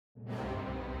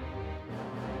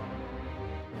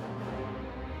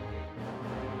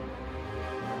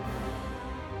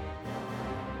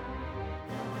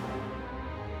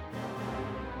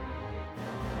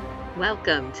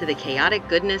Welcome to the Chaotic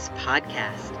Goodness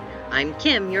Podcast. I'm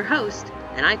Kim, your host,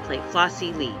 and I play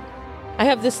Flossy Lee. I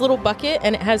have this little bucket,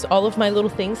 and it has all of my little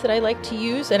things that I like to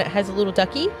use, and it has a little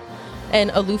ducky and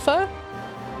a loofah.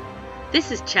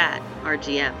 This is Chad, our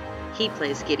GM. He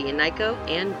plays Gideon Nyko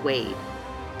and Wade.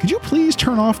 Could you please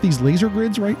turn off these laser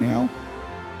grids right now?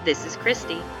 This is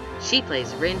Christy. She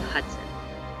plays Rin Hudson.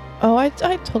 Oh, I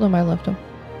told him I loved him.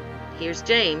 Here's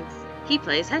James. He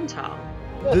plays Hental.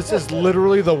 This is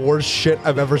literally the worst shit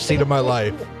I've ever seen in my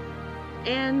life.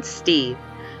 And Steve,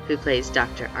 who plays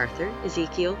Dr. Arthur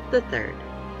Ezekiel III.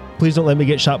 Please don't let me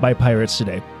get shot by pirates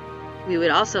today. We would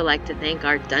also like to thank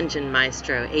our dungeon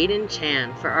maestro, Aiden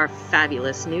Chan, for our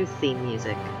fabulous new theme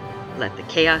music. Let the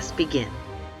chaos begin.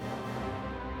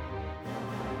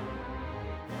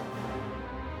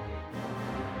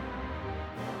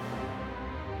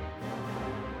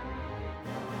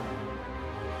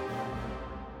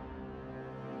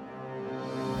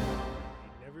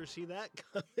 Never see that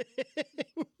coming.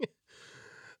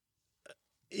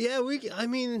 Yeah,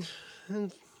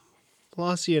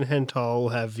 Flossy and Hental will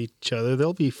have each other.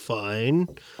 They'll be fine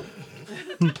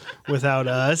without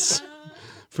us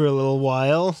for a little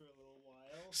while.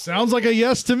 Sounds like a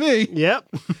yes to me. Yep.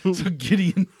 So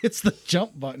Gideon hits the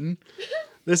jump button.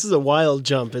 This is a wild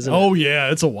jump, isn't it? Oh, yeah,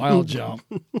 it's a wild jump.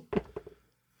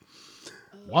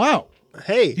 Wow.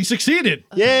 Hey. He succeeded.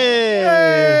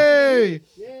 Yay!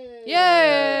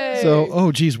 Yay! So,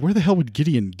 oh, geez, where the hell would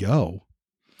Gideon go?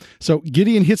 So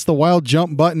Gideon hits the wild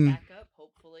jump button. Back up,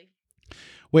 hopefully.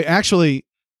 Wait, actually,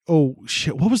 oh,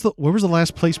 shit, where was the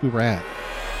last place we were at?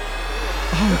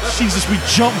 Oh, Jesus, we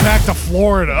jumped back to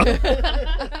Florida.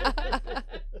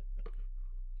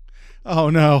 Oh,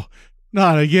 no,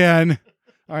 not again.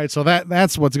 All right, so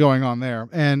that's what's going on there.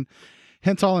 And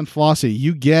Hental and Flossy,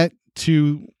 you get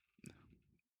to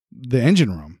the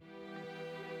engine room.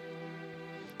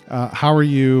 How are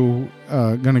you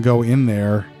going to go in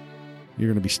there? You're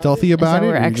going to be stealthy about Is that it?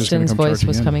 where or you're just gonna Exton's come voice charging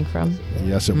was in? coming from?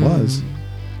 Yes, it was.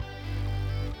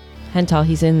 Hental,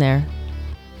 he's in there.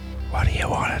 What do you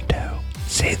want to do?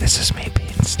 See, this is me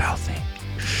being stealthy.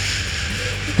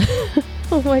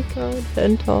 Oh my god,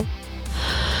 Hental.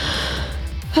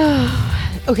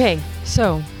 Okay,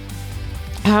 so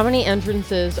how many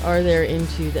entrances are there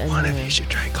into the engine One of room? you should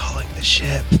try calling the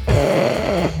ship.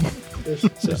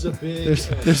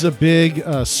 There's a big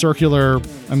circular.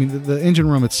 I mean, the engine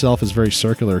room itself is very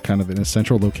circular, kind of in a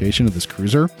central location of this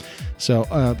cruiser. So,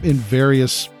 in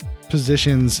various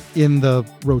positions in the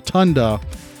rotunda,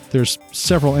 there's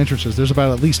several entrances. There's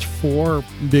about at least 4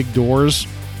 big doors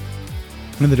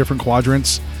in the different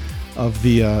quadrants of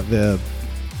the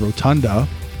rotunda.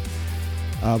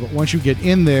 But once you get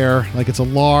in there, like, it's a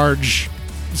large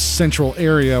central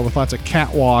area with lots of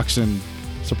catwalks and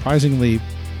surprisingly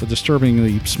a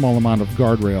disturbingly small amount of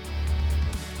guardrail.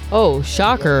 Oh,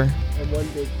 shocker. And one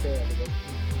big fan.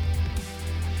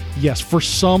 Yes, for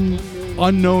some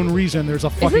unknown reason, there's a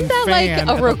fucking Isn't that fan like at a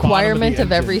the bottom requirement the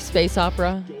of every engine. space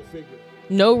opera?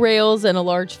 No rails and a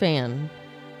large fan.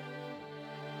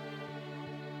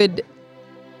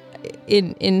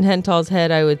 In Hental's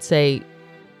head, I would say,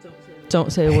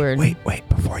 don't say a word. Wait,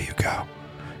 before you go.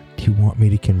 Do you want me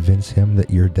to convince him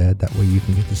that you're dead? That way you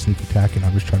can get the sneak attack and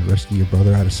I'm just trying to rescue your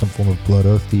brother out of some form of blood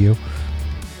oath to you?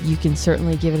 You can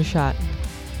certainly give it a shot.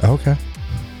 Okay.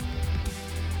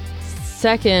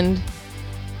 Second,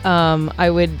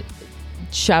 I would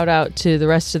shout out to the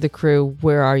rest of the crew,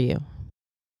 where are you?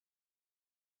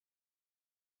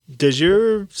 Does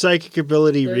your psychic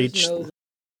ability reach?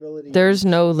 There's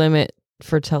no limit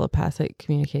for telepathic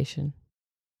communication.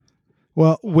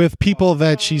 Well, with people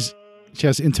that she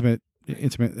has intimate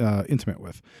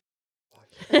with.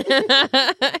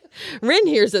 Rin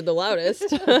hears it the loudest.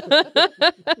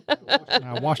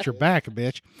 Now, wash your back,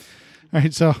 bitch. All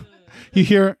right, so you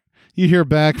hear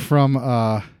back from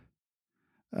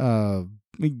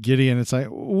Gideon. It's like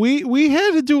we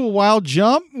had to do a wild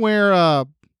jump where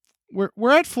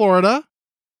we're at Florida.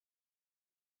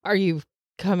 Are you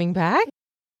coming back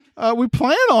We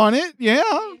plan on it.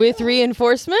 Yeah. with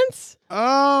reinforcements?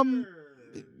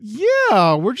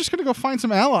 Yeah, we're just gonna go find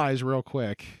some allies real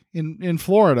quick in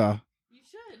Florida. You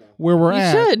should. Where we're You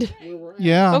at. should.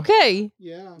 Yeah. Okay.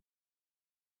 Yeah.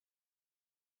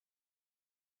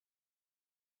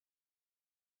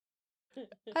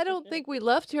 I don't think we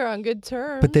left here on good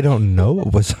terms. But they don't know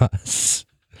it was us.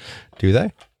 Do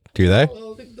they? Do they?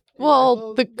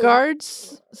 Well, the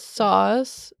guards saw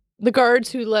us. The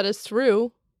guards who let us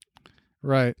through.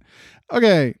 Right.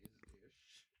 Okay.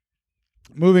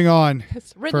 Moving on.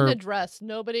 It's written For- address.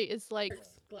 Nobody is like.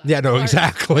 Yeah, no,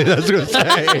 exactly. That's what I'm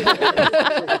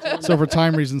saying. So for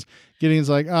time reasons, Gideon's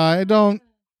like, I don't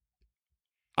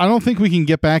I don't think we can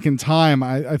get back in time.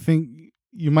 I think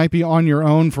you might be on your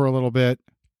own for a little bit.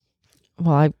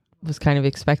 Well, I was kind of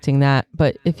expecting that,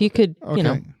 but if you could,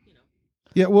 Okay.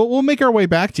 Yeah, we'll make our way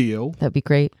back to you. that'd be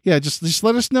great. Yeah, just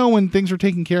let us know when things are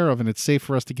taken care of and it's safe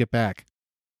for us to get back.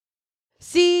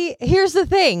 See, here's the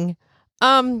thing.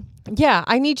 Yeah,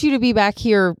 I need you to be back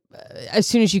here as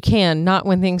soon as you can, not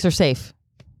when things are safe.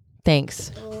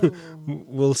 Thanks.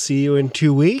 We'll see you in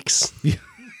 2 weeks.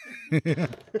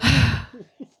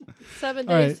 7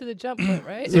 All days right. to the jump point,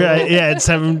 right? Right, yeah, it's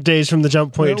 7 days from the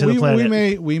jump point to the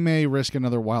planet. We may risk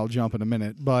another wild jump in a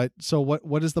minute, but so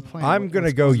what is the plan? I'm What- gonna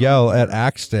what's go going on? yell at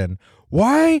Axton.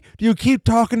 Why do you keep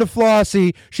talking to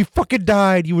Flossy? She fucking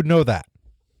died. You would know that.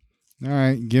 All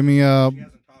right, give me a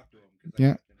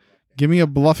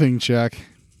bluffing check.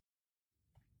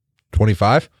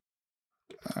 25.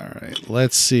 All right,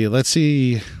 let's see. Let's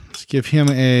give him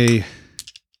a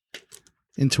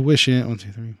intuition. 1,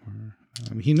 2, 3, 4.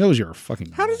 He knows you're a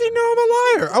fucking. How does he know I'm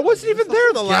a liar? I wasn't even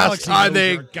there the last time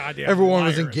everyone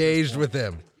was engaged with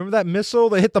him. Remember that missile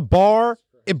that hit the bar?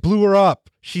 It blew her up.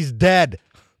 She's dead.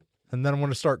 And then I'm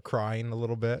going to start crying a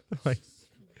little bit. Like,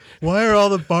 Why are all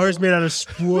the bars made out of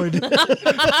wood? if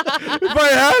I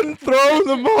hadn't thrown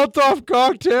the Molotov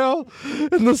cocktail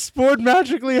and the sport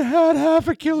magically had half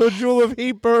a kilojoule of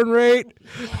heat burn rate,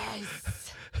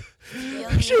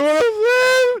 she would have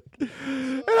lived.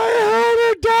 And I held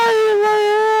her dying in my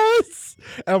hands.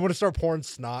 And I'm going to start pouring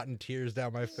snot and tears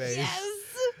down my face.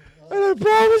 And I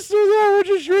promised her that I would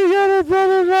just get her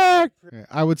brother back.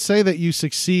 I would say that you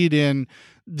succeed in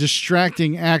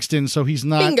distracting Axton, so he's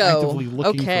not Bingo. actively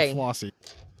looking Okay. for Flossy.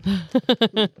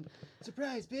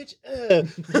 Surprise, bitch.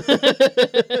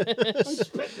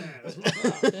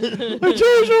 I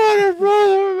just want her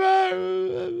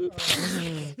brother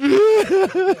back.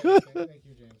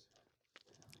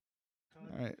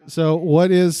 All right.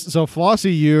 So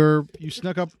Flossy, you're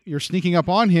sneaking up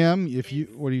on him.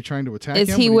 What are you trying to attack him?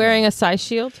 Is he wearing a size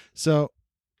shield? So,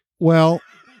 well,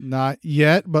 not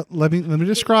yet, but let me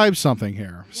describe something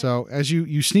here. So, as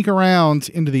you sneak around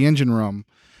into the engine room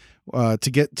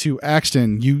to get to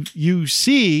Axton, you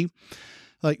see,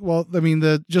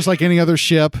 just like any other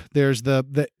ship, there's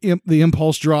the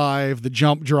impulse drive, the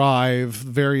jump drive,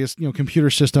 various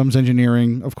computer systems,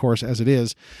 engineering, of course, as it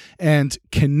is, and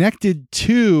connected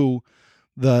to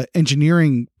the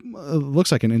engineering.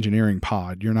 Looks like an engineering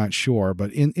pod. You're not sure,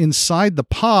 but inside the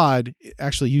pod,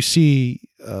 actually, you see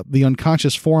the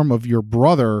unconscious form of your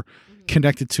brother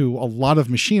connected to a lot of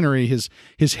machinery.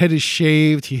 His head is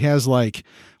shaved. He has like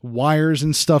wires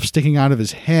and stuff sticking out of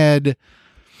his head.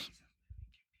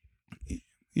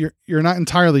 You're not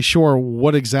entirely sure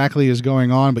what exactly is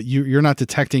going on, but you're not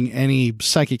detecting any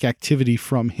psychic activity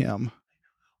from him.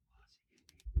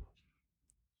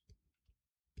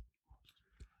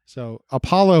 So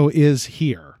Apollo is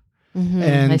here,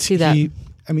 and I see that.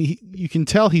 you can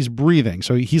tell he's breathing,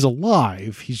 so he's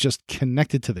alive. He's just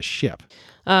connected to the ship.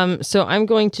 So I'm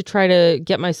going to try to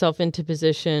get myself into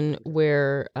position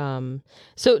where.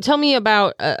 So tell me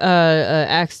about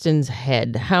Axton's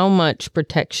head. How much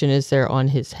protection is there on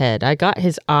his head? I got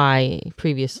his eye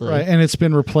previously. Right, and it's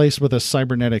been replaced with a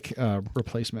cybernetic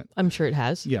replacement. I'm sure it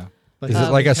has. Yeah. Is it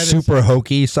like a super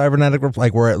hokey cybernetic,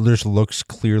 like where it just looks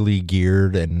clearly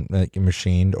geared and like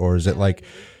machined, or is it like,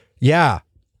 yeah.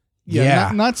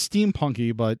 Not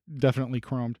steampunky, but definitely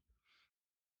chromed.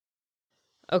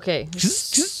 Okay.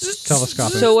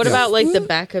 Telescopic. So what Yeah. about like the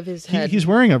back of his head? He's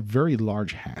wearing a very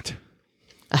large hat.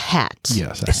 a hat.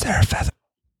 Yes. Is there a feather?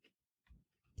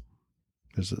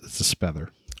 It's a spether.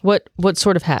 What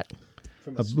sort of hat?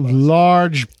 A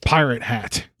large pirate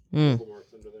hat. Mm.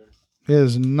 It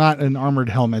is not an armored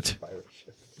helmet.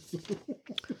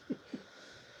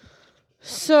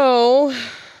 So,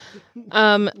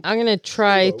 I'm gonna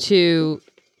try to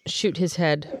shoot his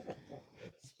head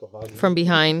from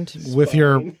behind With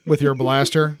your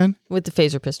blaster. with the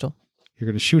phaser pistol. You're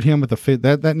going to shoot him with the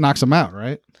that knocks him out,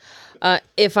 right?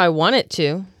 If I want it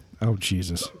to, Oh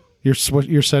Jesus! You're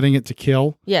setting it to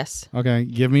kill. yes. Okay,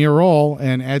 give me a roll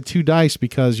and add 2 dice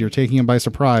because you're taking him by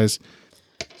surprise.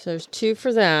 So there's 2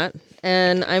 for that,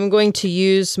 and I'm going to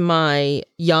use my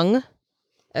young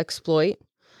exploit.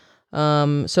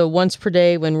 So once per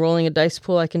day, when rolling a dice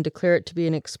pool, I can declare it to be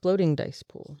an exploding dice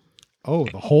pool. Oh,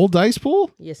 the whole dice pool?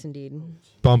 Yes, indeed.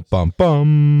 Bum bum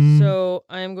bum. So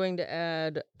I'm going to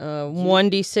add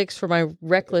 1d6 for my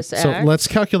reckless act. So let's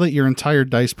calculate your entire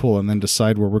dice pool and then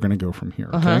decide where we're going to go from here.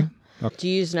 Okay. Do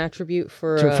you use an attribute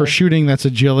for? So for shooting, that's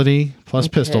agility plus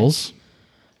pistols.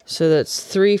 So that's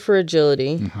 3 for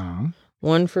agility,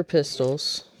 1 for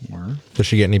pistols. Does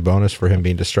she get any bonus for him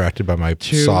being distracted by my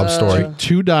sob story?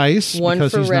 2 dice 1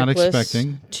 because for he's reckless, not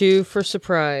expecting. 2 for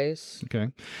surprise.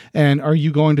 Okay. And are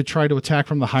you going to try to attack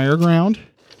from the higher ground?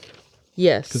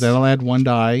 Yes. Because that'll add 1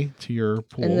 die to your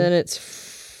pool. And then it's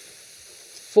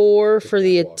 4 for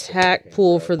the attack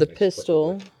pool for the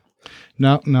pistol.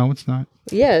 No, it's not.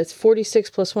 Yeah, it's 46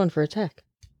 plus 1 for attack.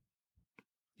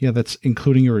 Yeah, that's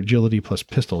including your agility plus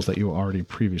pistols that you already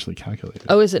previously calculated.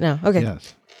 Oh, is it now? Okay.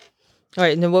 Yes. All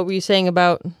right. And then what were you saying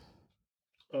about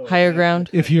higher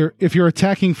ground? If you're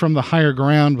attacking from the higher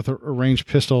ground with a ranged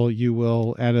pistol, you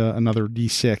will add another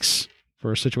d6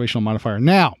 for a situational modifier.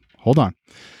 Now, hold on.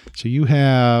 So you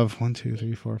have 1, 2,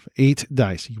 3, 4, 5, 8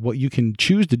 dice. What you can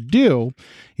choose to do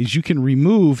is you can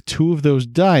remove 2 of those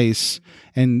dice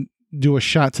and do a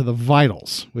shot to the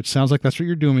vitals, which sounds like that's what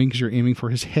you're doing because you're aiming for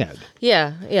his head.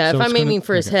 Yeah. So if I'm it's aiming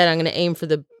for his head, I'm going to aim for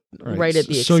the right at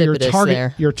the so your occipitus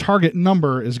there. your target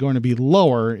number is going to be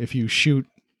lower if you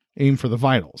aim for the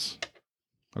vitals.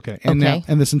 Okay. And Okay.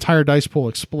 and this entire dice pool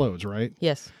explodes, right?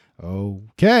 Yes.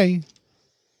 Okay.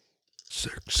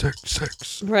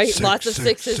 6. Right. Lots of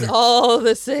sixes. All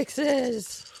the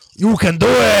sixes. You can do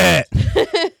it.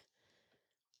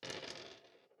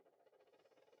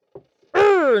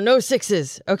 No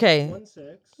sixes. Okay. 1 6.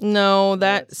 No,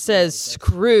 that says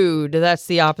screwed. That's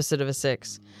the opposite of a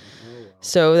 6.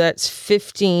 So that's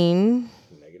 15.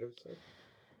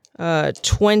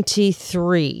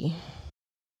 23.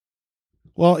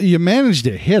 Well, you managed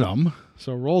to hit him,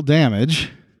 so roll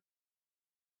damage.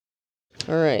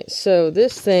 All right. So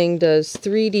this thing does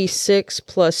 3d6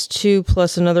 plus 2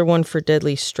 plus another 1 for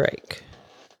deadly strike.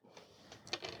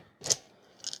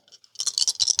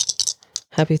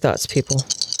 Happy thoughts, people.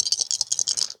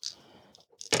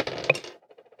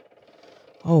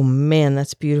 Oh, man,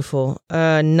 that's beautiful.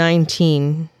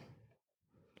 19.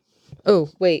 Oh,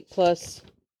 wait, plus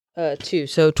 2,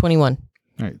 so 21.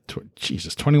 All right.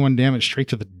 Jesus, 21 damage straight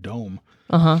to the dome.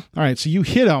 Uh-huh. All right, so you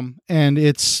hit him, and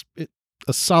it's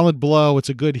a solid blow. It's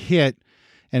a good hit,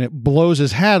 and it blows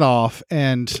his hat off,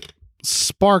 and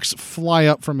sparks fly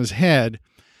up from his head,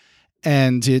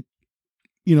 and it,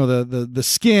 the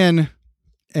skin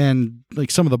and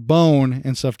like some of the bone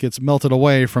and stuff gets melted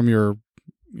away from your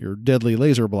deadly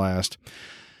laser blast.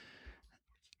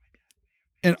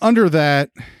 And under that,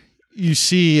 you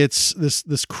see it's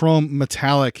this chrome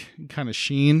metallic kind of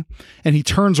sheen, and he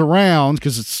turns around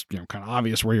because it's kind of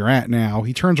obvious where you're at now.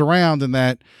 He turns around, and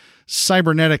that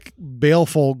cybernetic,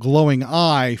 baleful, glowing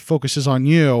eye focuses on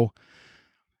you,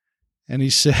 and he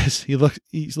says, he looks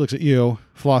at you,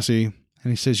 Flossy,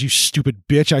 and he says, "You stupid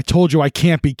bitch! I told you I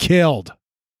can't be killed."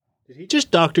 Did he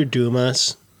just Dr. Doom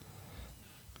us?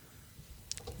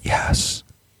 Yes.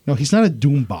 No, he's not a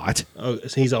Doombot. Oh,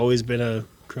 so he's always been a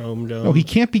Chrome Dome. No, he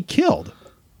can't be killed.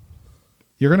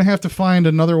 You're going to have to find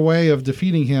another way of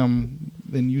defeating him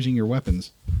than using your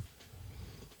weapons.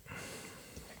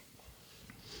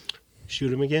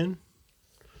 Shoot him again?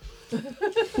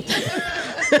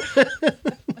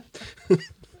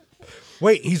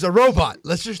 Wait, he's a robot.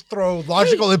 Let's just throw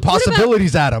logical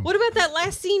impossibilities at him. What about that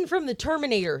last scene from the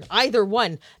Terminator? Either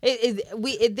one. With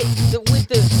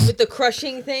the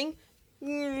crushing thing.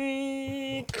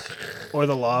 Or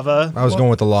the lava? I was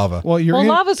going with the lava. Well, Well,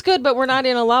 lava's good, but we're not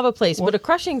in a lava place. But a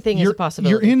crushing thing is a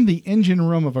possibility. You're in the engine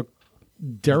room of a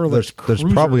derelict There's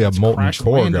cruiser probably a that's molten crash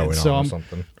core landed, going so on or I'm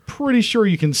something. pretty sure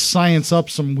you can science up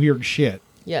some weird shit.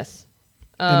 Yes.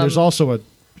 And there's also a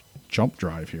jump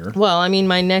drive here. Well, I mean,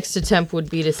 my next attempt would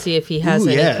be to see if he has Ooh,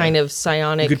 any yeah. kind of You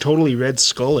psionic. could totally Red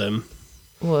Skull him.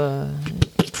 What?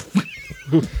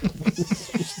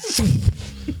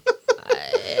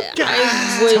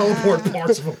 Teleport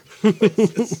parts of him.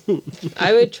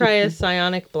 I would try a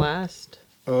psionic blast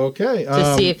Okay.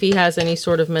 to see if he has any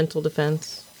sort of mental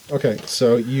defense. Okay,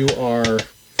 so you are...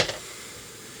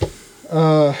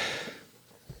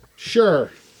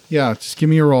 Sure. Yeah, just give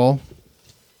me a roll.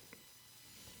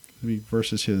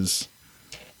 Versus his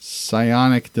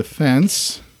psionic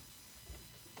defense.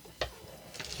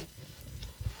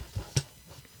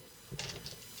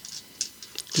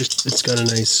 Just, it's got a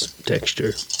nice texture.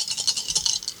 It's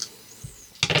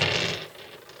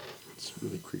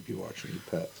really creepy watching you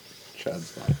pet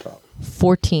Chad's laptop.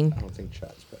 14. I don't think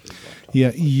Chad's pet his laptop. Yeah,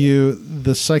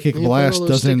 the psychic You put all blast those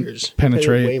doesn't stickers. I did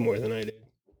penetrate, way more than I did.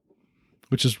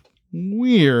 which is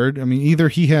weird. I mean, either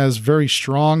he has very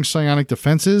strong psionic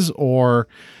defenses or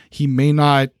he may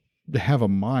not have a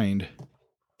mind.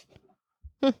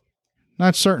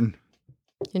 Not certain.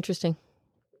 Interesting.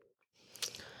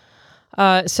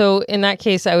 So in that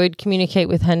case, I would communicate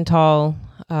with Hental.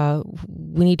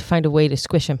 We need to find a way to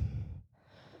squish him.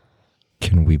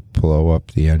 Can we blow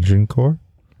up the engine core?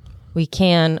 We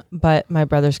can, but my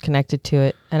brother's connected to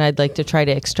it, and I'd like to try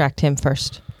to extract him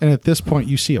first. And at this point,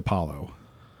 you see Apollo.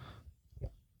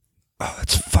 Oh,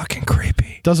 that's fucking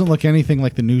creepy. Doesn't look anything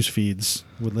like the news feeds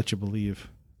would let you believe.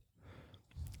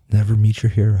 Never meet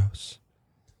your heroes.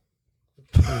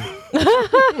 At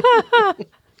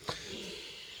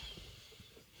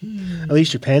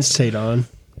least your pants stayed on.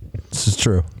 This is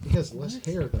true. He has less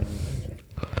hair than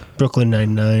Brooklyn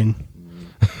Nine-Nine.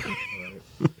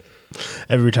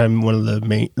 Every time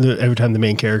the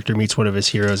main character meets one of his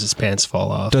heroes, his pants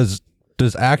fall off.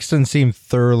 Does Axton seem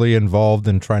thoroughly involved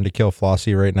in trying to kill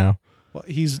Flossy right now? Well,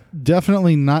 he's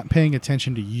definitely not paying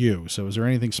attention to you. So is there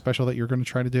anything special that you're going to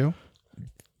try to do?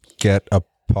 Get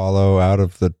Apollo out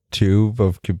of the tube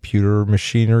of computer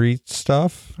machinery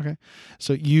stuff? Okay.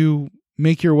 So you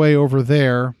make your way over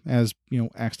there as,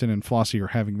 Axton and Flossy are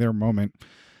having their moment.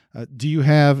 Do you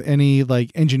have any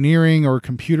like engineering or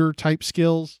computer type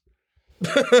skills?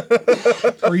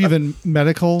 Or even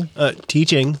medical?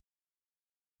 Teaching.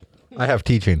 I have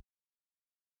teaching.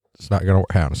 It's not going to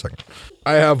work. Hang on a second.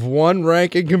 I have 1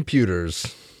 rank in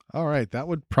computers. All right. That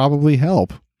would probably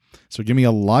help. So give me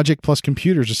a logic plus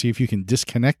computers to see if you can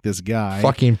disconnect this guy.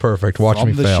 Fucking perfect. Watch from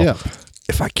me the fail. ship.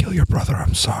 If I kill your brother,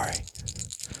 I'm sorry.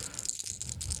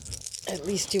 At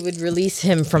least you would release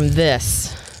him from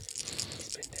this.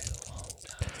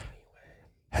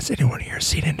 Has anyone here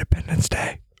seen Independence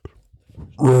Day?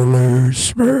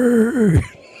 Release me.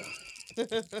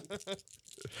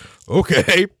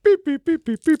 Okay. Beep, beep, beep,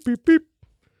 beep, beep, beep, beep.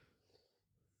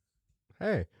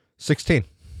 Hey, 16.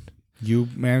 You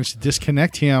managed to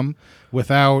disconnect him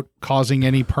without causing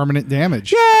any permanent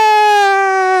damage.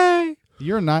 Yay!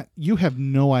 You have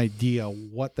no idea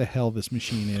what the hell this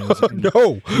machine is. And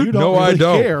No. You don't No, really I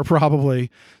don't. care, probably.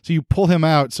 So you pull him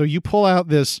out. So you pull out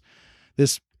this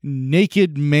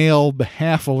naked male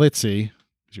half Elitzi.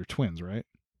 You're twins, right?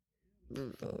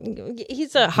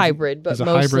 He's a hybrid, but he's a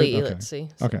mostly hybrid? Okay. let's see.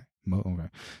 Okay. Okay.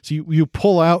 So you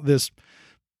pull out this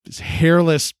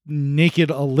hairless, naked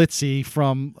Elitzi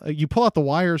from. You pull out the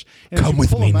wires. And as Come you with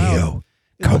pull me, him out, Neo.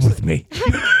 it Come looks with me.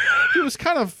 He was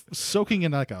kind of soaking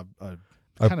in like a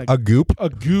kind of A goop? a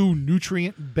goo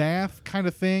nutrient bath kind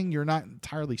of thing. You're not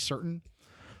entirely certain.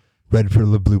 Red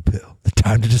pill or blue pill. The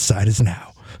time to decide is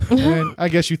now. And I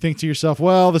guess you think to yourself,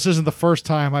 well, this isn't the first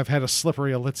time I've had a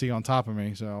slippery Elitzi on top of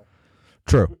me. So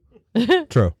True.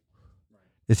 True.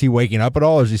 Is he waking up at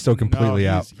all, or is he still completely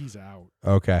No, out? He's out.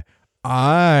 Okay.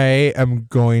 I am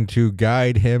going to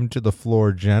guide him to the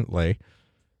floor gently,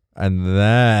 and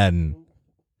then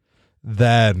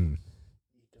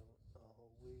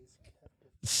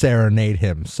serenade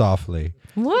him softly.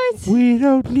 What? We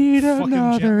don't need Fuck him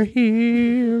another gently.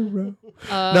 hero.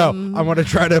 No, I'm going to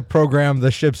try to program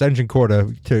the ship's engine core to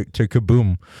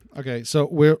kaboom. Okay,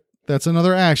 so that's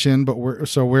another action, but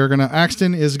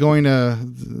Axton is going to,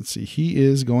 let's see, he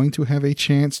is going to have a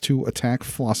chance to attack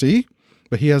Flossy,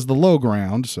 but he has the low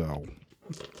ground, so.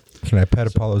 Can I pet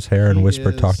Apollo's hair and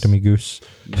whisper, "Talk to me, Goose"?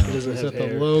 No, he's at the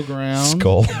low ground.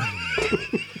 Skull.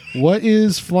 What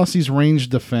is Flossy's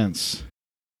ranged defense?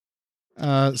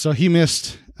 So he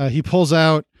missed. He pulls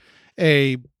out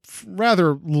a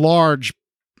rather large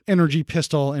energy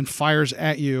pistol and fires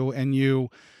at you, and you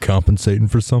Compensating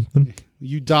for something?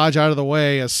 you dodge out of the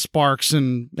way as sparks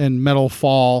and metal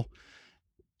fall.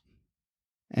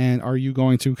 And are you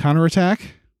going to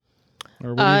counterattack?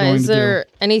 Or what are you going Is to there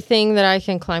anything that I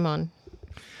can climb on?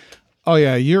 Oh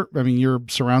yeah, you're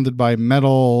surrounded by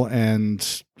metal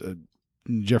and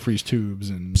Jeffrey's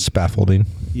tubes and Scaffolding.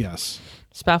 yes.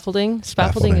 Scaffolding?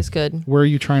 Scaffolding is good. Where are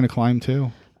you trying to climb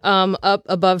to? Up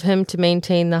above him to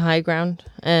maintain the high ground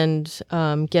and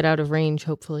get out of range,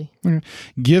 hopefully. Okay.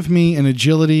 Give me an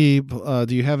agility. Do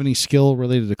you have any skill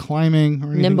related to climbing or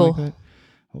anything Nimble. like that?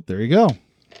 Oh, there you go.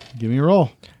 Give me a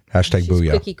roll. Hashtag She's booyah.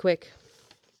 quickie quick.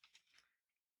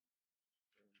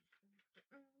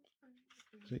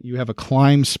 You have a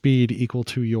climb speed equal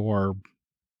to your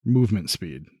movement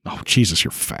speed. Oh, Jesus,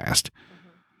 you're fast.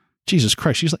 Jesus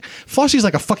Christ. Flossy's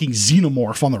like a fucking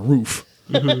xenomorph on the roof.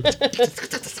 Like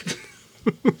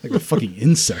a fucking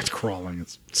insect crawling.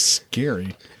 It's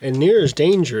scary. And near is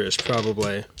dangerous,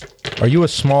 probably. Are you a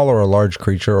small or a large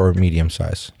creature or medium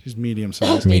size? She's medium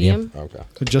sized. Medium. Okay.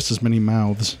 With just as many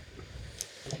mouths.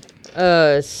 What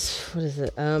is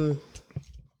it?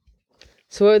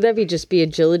 So what would that be? Just be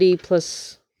agility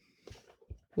plus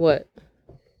what?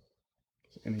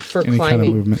 For Any kind of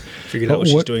climbing. movement. Figured out what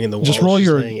she's doing in the wall. Just roll She's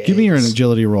your. laying Give me your eggs.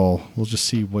 agility roll. We'll just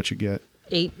see what you get.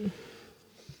 8.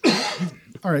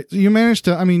 All right. So you managed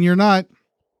to. I mean, you're not.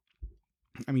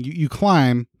 I mean, you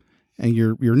climb, and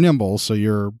you're nimble, so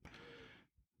you're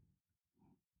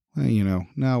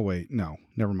No, wait, no,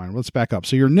 never mind. Let's back up.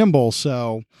 So you're nimble,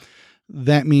 so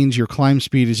that means your climb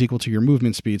speed is equal to your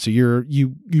movement speed. So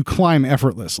you climb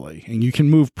effortlessly, and you can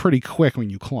move pretty quick when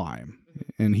you climb.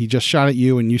 And he just shot at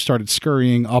you, and you started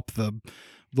scurrying up the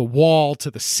wall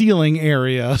to the ceiling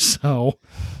area. So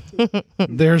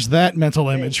there's that mental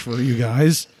image for you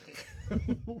guys.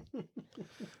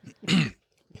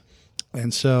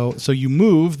 And so you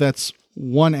move. That's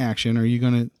one action. What are you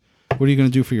gonna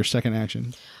do for your second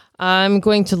action? I'm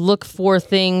going to look for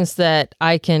things that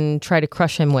I can try to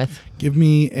crush him with. Give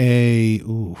me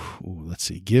let's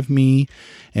see. Give me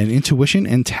an intuition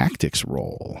and tactics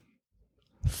roll.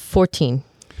 14.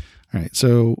 All right.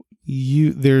 So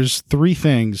there's three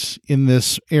things in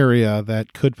this area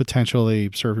that could potentially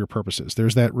serve your purposes.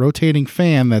 There's that rotating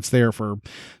fan that's there for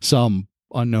some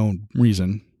unknown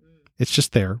reason. It's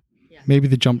just there. Yeah. Maybe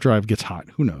the jump drive gets hot.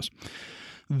 Who knows?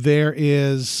 There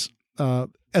is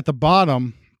at the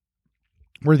bottom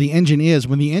where the engine is.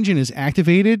 When the engine is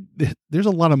activated, there's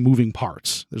a lot of moving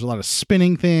parts. There's a lot of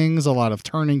spinning things, a lot of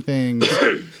turning things.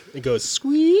 It goes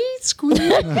squeak, squeak.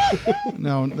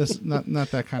 No, this not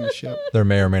that kind of shit. There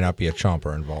may or may not be a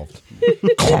chomper involved.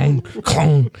 Clong,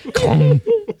 clong, clong.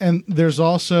 And there's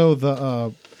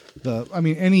also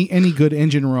any good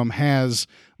engine room has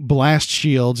blast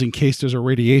shields in case there's a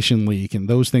radiation leak, and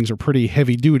those things are pretty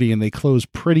heavy duty and they close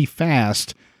pretty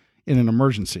fast in an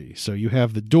emergency. So you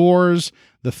have the doors,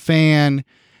 the fan,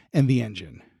 and the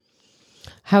engine.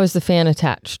 How is the fan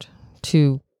attached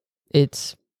to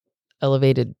its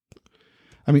elevated?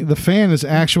 I mean, the fan is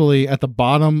actually at the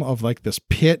bottom of like this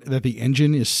pit that the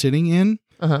engine is sitting in.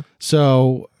 Uh-huh.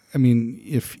 So, I mean,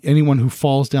 if anyone who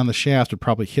falls down the shaft would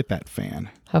probably hit that fan.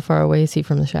 How far away is he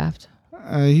from the shaft?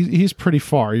 He's pretty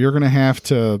far. You're going to have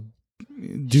to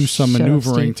do some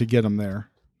maneuvering to get him there.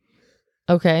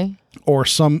 Okay. Or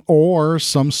some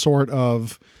sort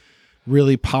of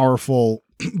really powerful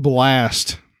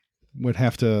blast would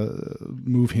have to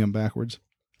move him backwards.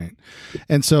 Right.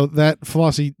 And so that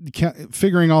Flossy,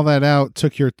 figuring all that out,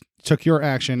 took your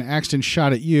action. Axton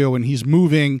shot at you, and he's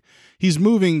moving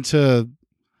to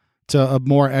a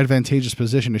more advantageous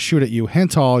position to shoot at you.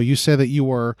 Hental, you said that you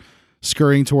were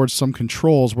scurrying towards some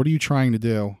controls. What are you trying to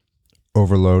do?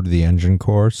 Overload the engine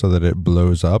core so that it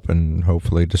blows up and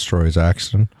hopefully destroys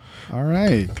Axton. All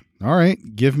right.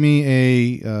 Give me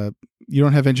a... you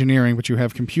don't have engineering, but you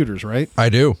have computers, right? I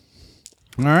do.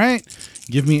 All right.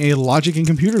 Give me a logic and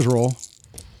computers roll.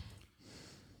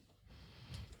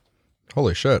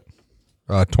 Holy shit.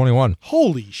 21.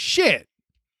 Holy shit.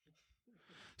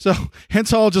 So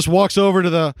Hental just walks over to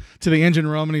the engine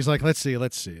room, and he's like, let's see.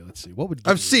 What would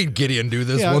I've seen Gideon do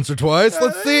this once or twice.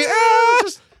 Let's see.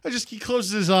 He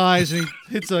closes his eyes and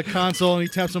he hits a console and he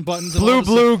taps some buttons.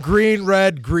 Blue, green,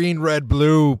 red,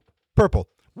 blue, purple.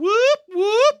 Whoop,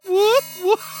 whoop, whoop,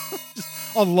 whoop. Just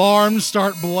alarms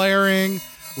start blaring.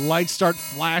 Lights start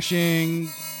flashing.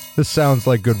 This sounds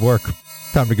like good work.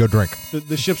 Time to go drink.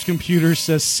 The ship's computer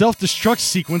says self-destruct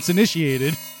sequence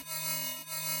initiated.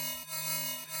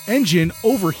 Engine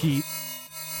overheat.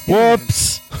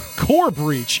 Whoops. Core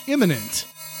breach imminent.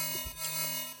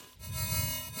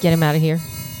 Get him out of here.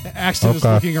 Axton is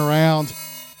looking around,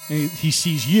 and he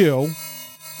sees you,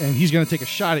 and he's going to take a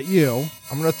shot at you.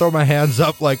 I'm going to throw my hands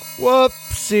up like,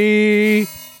 whoopsie.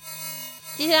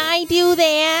 Did I do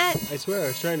that? I swear I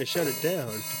was trying to shut it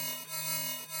down.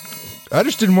 I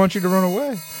just didn't want you to run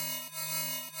away.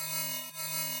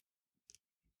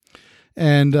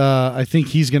 And I think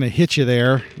he's going to hit you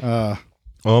there.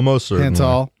 Almost certainly.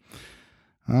 Hental.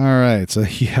 All right. So,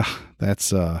 yeah,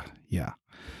 that's, yeah.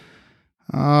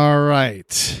 All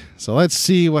right. So let's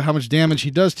see how much damage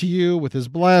he does to you with his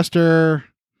blaster.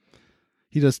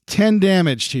 He does 10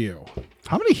 damage to you.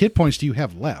 How many hit points do you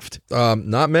have left?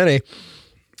 Not many.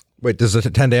 Wait, does the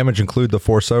 10 damage include the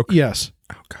 4 soak? Yes.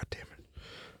 Oh, God damn it.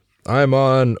 I'm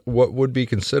on what would be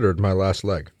considered my last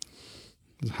leg.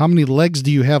 How many legs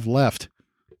do you have left?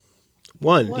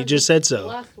 One. He just said so.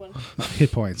 Last one.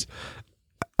 Hit points.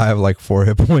 I have like 4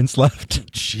 hit points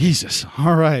left. Jesus.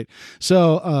 All right.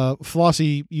 So,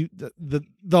 Flossy, the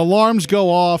alarms go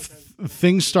off.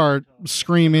 Things start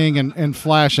screaming and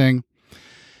flashing.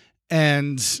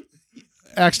 And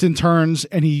Axton turns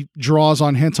and he draws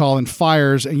on Hental and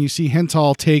fires. And you see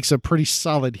Hental takes a pretty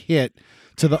solid hit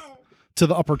to the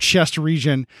upper chest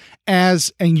region.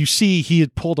 And you see he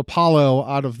had pulled Apollo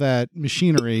out of that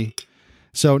machinery.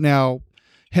 So now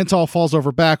Hental falls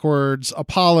over backwards.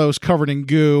 Apollo's covered in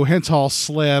goo. Hental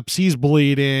slips. He's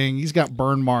bleeding. He's got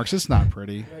burn marks. It's not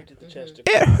pretty.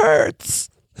 It hurts.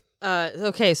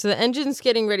 Okay, so the engine's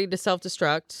getting ready to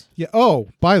self-destruct. Yeah. Oh,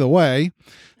 by the way,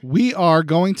 we are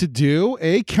going to do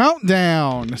a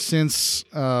countdown since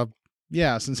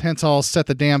Hental set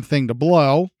the damn thing to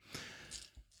blow.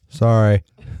 Sorry.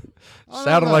 Oh,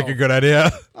 Sounded no. like a good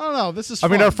idea. Oh no, this is. I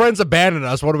mean, fun. our friends abandoned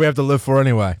us. What do we have to live for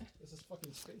anyway?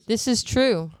 This is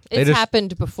true. They It's just-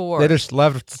 happened before. They just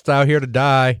left us out here to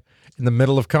die in the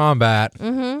middle of combat.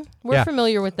 Mm-hmm. We're Yeah.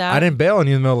 familiar with that. I didn't bail on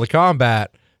you in the middle of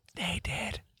combat. They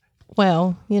did.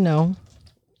 Well,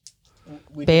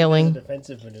 We Bailing. did it as a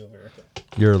defensive maneuver.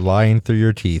 You're lying through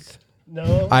your teeth.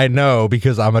 No, I know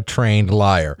because I'm a trained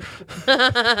liar.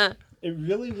 it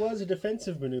really was a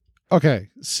defensive maneuver. Okay,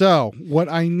 so what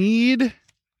I need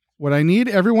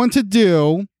everyone to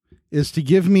do is to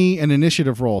give me an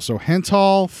initiative roll. So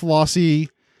Hental, Flossy,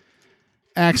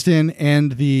 Axton,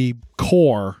 and the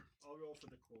core. I'll roll for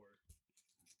the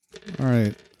core. All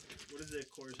right, What is the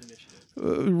core's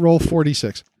initiative? roll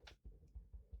 46.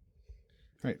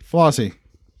 All right, Flossy,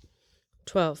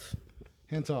 12.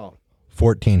 Hental,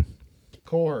 14.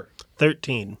 core.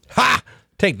 13. Ha!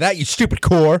 Take that, you stupid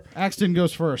core. Axton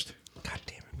goes first. God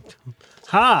damn it.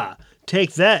 Ha!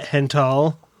 Take that,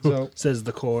 Hental, So says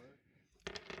the core.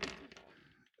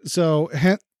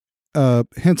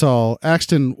 Hental,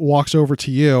 Axton walks over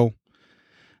to you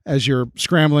as you're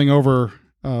scrambling over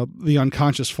the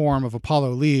unconscious form of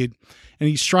Apollo Lead, and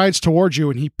he strides towards you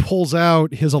and he pulls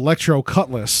out his electro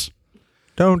cutlass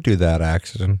Don't do that,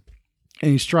 Axton.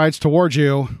 and he strides towards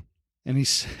you and he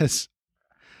says,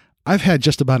 "I've had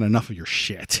just about enough of your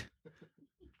shit."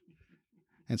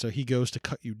 And so he goes to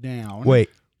cut you down. Wait,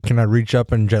 can I reach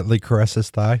up and gently caress his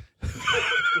thigh?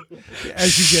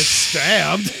 As you get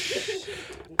stabbed.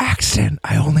 Axton,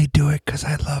 I only do it because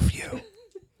I love you.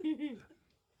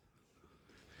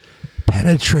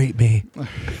 Penetrate me.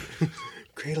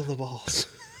 Cradle the balls.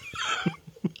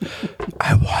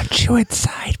 I want you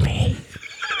inside me.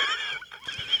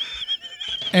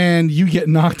 And you get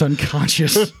knocked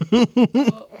unconscious.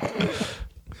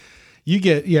 He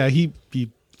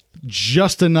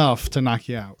just enough to knock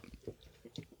you out.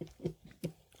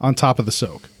 On top of the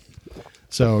soak.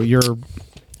 So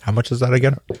How much is that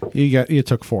again? you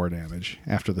took 4 damage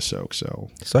after the soak. So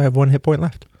So I have 1 hit point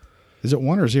left. is it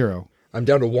 1 or 0? I'm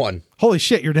down to 1. Holy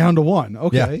shit, you're down to 1.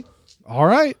 Okay. Yeah. All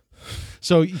right.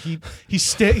 So he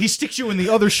sticks you in the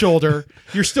other shoulder.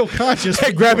 You're still conscious.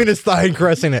 Hey, grabbing his thigh and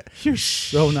caressing it. You're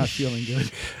so not feeling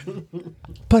good.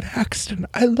 But Axton,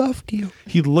 I loved you.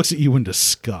 He looks at you in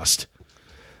disgust.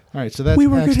 All right, so that's We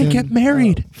were going to Axton. get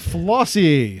married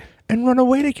Flossy. and run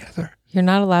away together. You're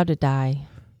not allowed to die.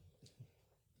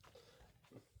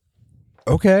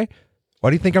 Okay. Why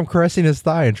do you think I'm caressing his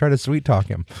thigh and trying to sweet talk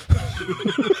him?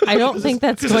 I don't think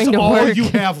that's This going is to all work. you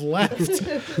have left.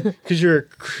 Because you're a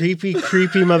creepy,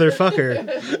 creepy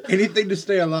motherfucker. Anything to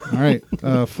stay alive. All right,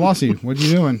 Flossie, what are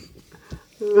you doing?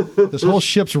 This whole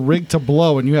ship's rigged to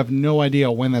blow, and you have no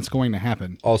idea when that's going to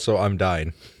happen. Also, I'm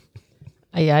dying.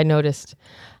 Yeah, I noticed.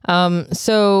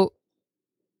 So,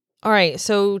 all right.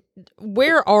 So,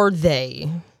 where are they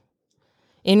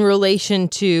in relation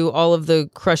to all of the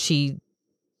crushy,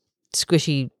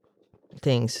 squishy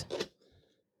things?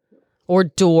 Or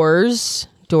doors?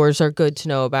 Doors are good to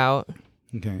know about.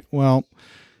 Okay, well,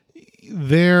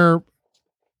 they're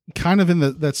kind of in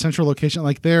that central location.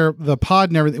 Like the pod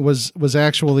and everything was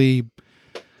actually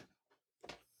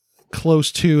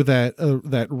close to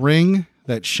that ring,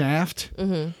 that shaft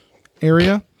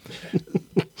area.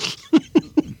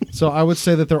 So I would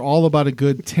say that they're all about a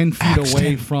good 10 feet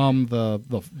away from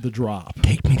the drop.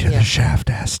 Take me to the shaft,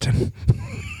 Aston.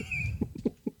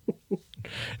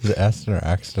 Is it Aston or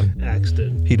Axton?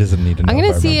 Axton. He doesn't need to know. I'm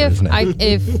gonna if I see remember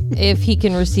his name. if he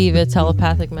can receive a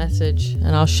telepathic message,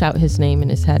 and I'll shout his name in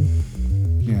his head.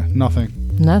 Yeah, nothing.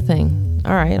 Nothing.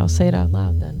 All right, I'll say it out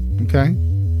loud then. Okay.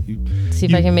 See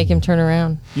if I can make him turn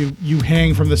around. You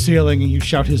hang from the ceiling and you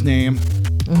shout his name.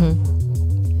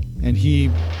 And he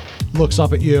looks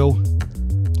up at you.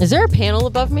 Is there a panel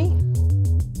above me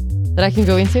that I can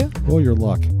go into? Roll your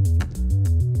luck.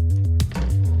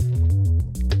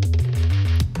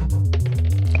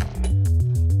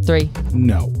 Three.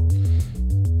 No.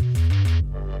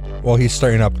 Well, he's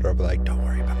starting up there. I'll be like, don't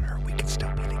worry about her. We can still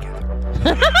be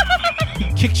together.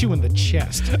 He kicks you in the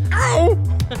chest. Ow!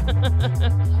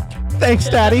 Thanks,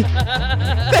 Daddy.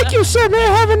 Thank you, sir. May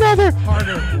I have another?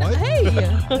 Harder. What? Hey.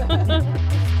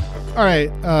 All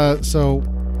right. So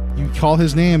you call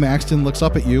his name. Axton looks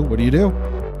up at you. What do you do?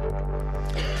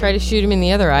 Try to shoot him in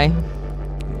the other eye.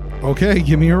 Okay,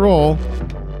 give me a roll.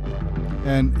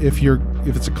 And if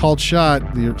it's a called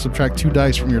shot, you subtract 2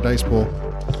 dice from your dice pool.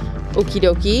 Okie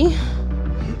dokie.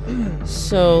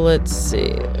 So let's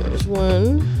see. There's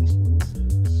 1,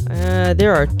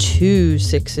 There are 2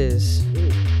 6s.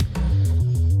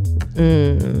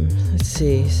 Let's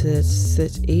see. So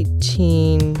that's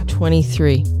 18,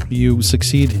 23. You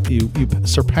succeed. You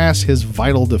surpass his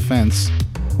vital defense.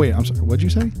 Wait, I'm sorry. What'd you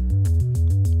say?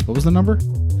 What was the number?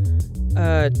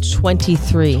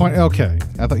 23. Okay.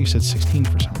 I thought you said 16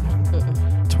 for some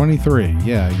reason. 23.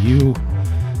 Yeah,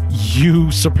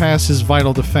 you surpass his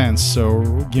vital defense, so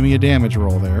give me a damage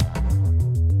roll there.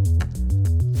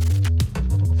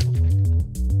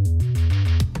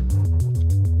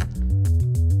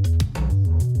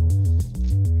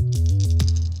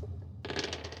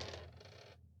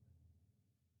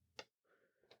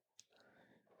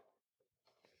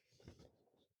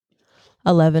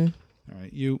 All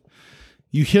right. You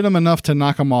hit him enough to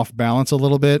knock him off balance a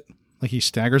little bit, like he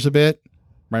staggers a bit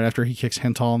right after he kicks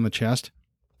Hental in the chest.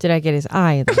 Did I get his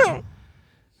eye?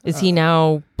 Is he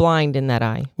now blind in that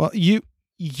eye? Well, you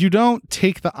don't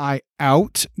take the eye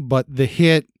out, but the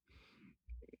hit,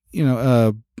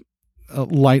 a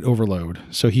light overload,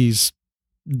 so he's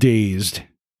dazed.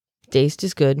 Dazed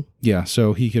is good. Yeah,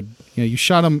 so he could. You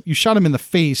shot him in the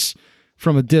face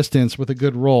from a distance with a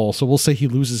good roll. So we'll say he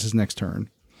loses his next turn.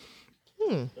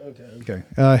 Okay.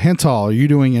 Hental, are you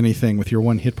doing anything with your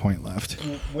 1 hit point left?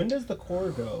 When does the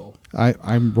core go?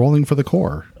 I'm rolling for the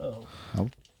core.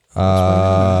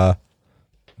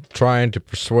 Trying to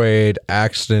persuade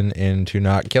Axton into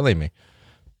not killing me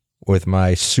with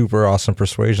my super awesome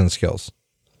persuasion skills.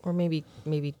 Or maybe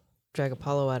drag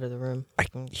Apollo out of the room.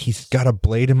 He's got a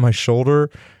blade in my shoulder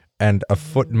and a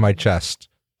foot in my chest.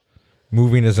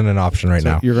 Moving isn't an option right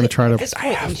now. You're going to try to... At this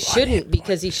point, he shouldn't,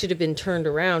 because he should have been turned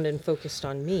around and focused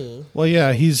on me. Well,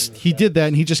 yeah, he did that,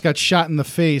 and he just got shot in the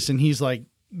face, and he's like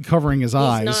covering his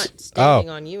eyes. He's not standing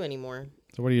on you anymore.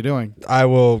 So what are you doing? I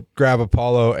will grab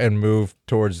Apollo and move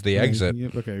towards the exit.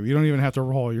 Okay, you don't even have to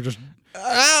roll. You're just...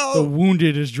 Ow! The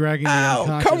wounded is dragging the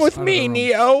unconscious. Come with me,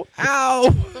 Neo!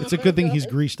 Ow! It's a good thing he's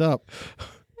greased up.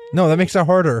 No, that makes it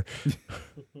harder.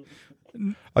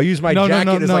 I'll use my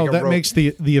jacket as like a that rope. makes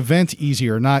the event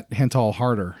easier, not Hental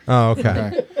harder. Oh,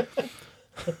 okay.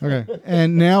 Okay.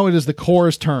 And now it is the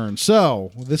core's turn.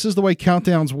 So this is the way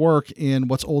countdowns work in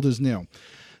What's Old is New.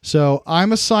 So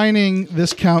I'm assigning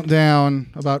this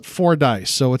countdown about 4 dice.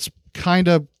 So it's kind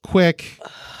of quick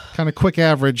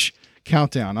average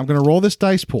countdown. I'm going to roll this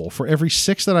dice pool. For every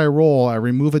 6 that I roll, I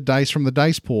remove a dice from the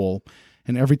dice pool.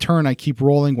 And every turn I keep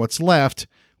rolling what's left.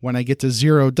 When I get to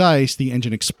 0 dice, the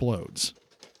engine explodes.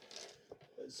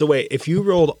 So wait, if you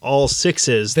rolled all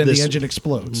 6s, then the engine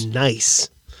explodes. Nice.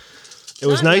 It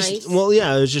was nice. Well,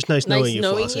 yeah, it was just nice knowing you,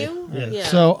 Flossy. Yeah.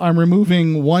 So I'm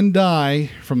removing 1 die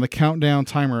from the countdown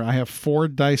timer. I have 4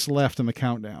 dice left in the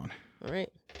countdown. All right.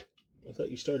 I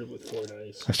thought you started with 4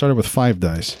 dice. I started with 5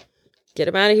 dice. Get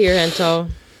him out of here,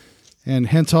 Hental. And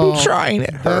Hental, I'm trying,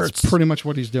 it hurts. That's pretty much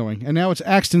what he's doing. And now it's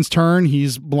Axton's turn.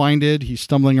 He's blinded. He's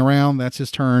stumbling around. That's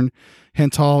his turn.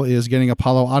 Hental is getting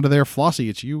Apollo out of there. Flossy,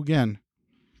 it's you again.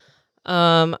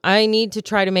 I need to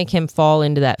try to make him fall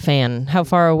into that fan. How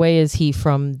far away is he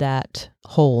from that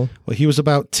hole? Well, he was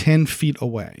about 10 feet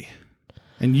away.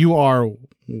 And you are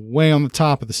way on the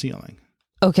top of the ceiling.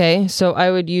 Okay, so I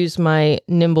would use my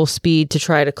nimble speed to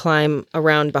try to climb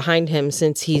around behind him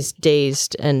since he's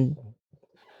dazed and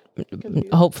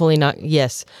hopefully not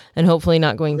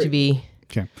going to be...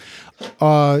 Okay.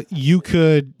 You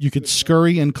could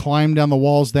scurry and climb down the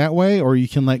walls that way, or you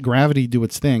can let gravity do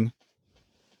its thing.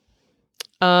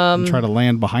 And try to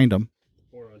land behind him.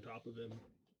 Or on top of him.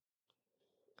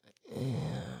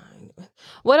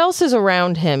 What else is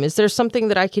around him? Is there something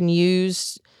that I can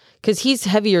use? Because he's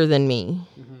heavier than me.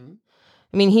 Mm-hmm.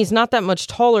 I mean, he's not that much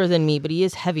taller than me, but he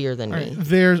is heavier than me.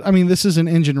 This is an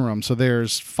engine room, so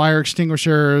there's fire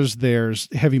extinguishers, there's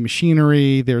heavy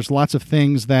machinery, there's lots of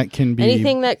things that can be...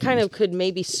 Anything that kind of could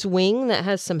maybe swing that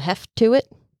has some heft to it?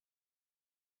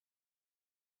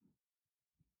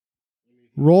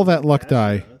 Roll that luck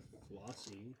die.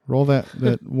 Roll that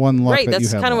one luck right, that you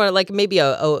have. Right, that's kind of what, like maybe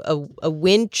a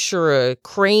winch or a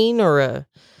crane or a,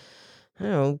 I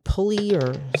don't know, pulley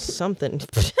or something.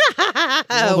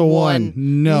 Roll the one.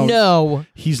 No.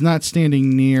 He's not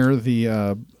standing near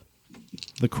the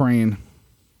crane.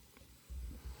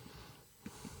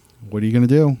 What are you going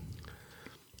to do?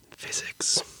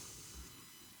 Physics.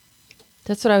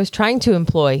 That's what I was trying to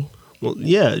employ. Well,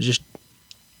 yeah, just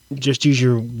use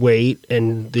your weight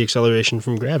and the acceleration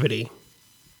from gravity.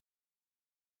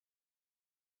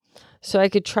 So I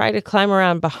could try to climb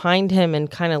around behind him and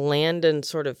kind of land and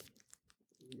sort of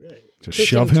just kick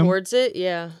shove him towards it.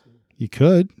 Yeah. You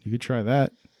could try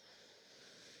that.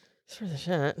 It's worth a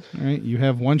shot. All right, you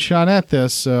have 1 shot at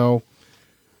this, so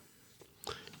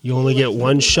You only get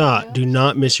one shot. Do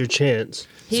not miss your chance.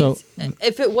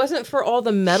 If it wasn't for all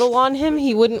the metal on him,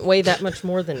 he wouldn't weigh that much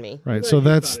more than me. Right. So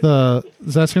that's going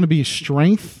to be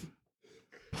strength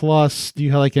plus. Do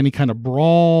you have like any kind of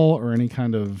brawl or any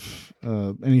kind of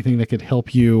anything that could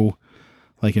help you,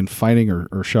 like in fighting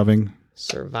or shoving?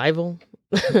 Survival.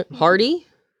 Hardy.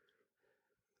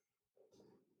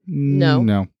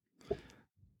 No.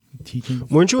 Teaching.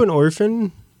 Weren't you an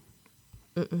orphan?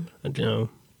 Mm-mm. No.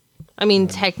 I mean,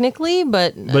 technically,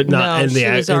 but not no, in the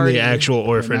already... actual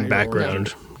orphan not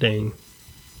background. Dang.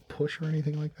 Push or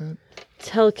anything like that?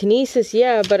 Telekinesis,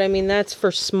 yeah, but I mean that's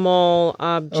for small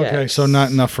objects. Okay, so not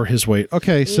enough for his weight.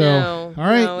 Okay, so no, all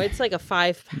right. no, it's like a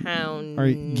 5 pound. All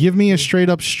right, give me a straight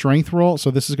up strength roll. So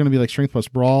this is going to be like strength plus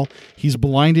brawl. He's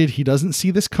blinded. He doesn't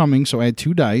see this coming, so add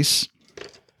 2 dice.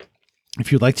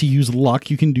 If you'd like to use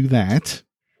luck, you can do that.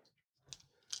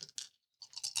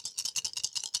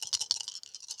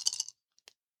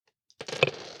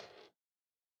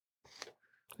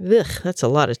 Ugh, that's a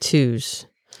lot of 2s.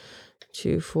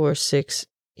 2, 4, 6,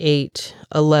 8,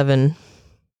 11.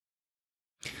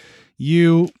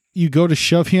 You go to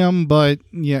shove him, but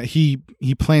yeah, he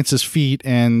plants his feet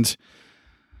and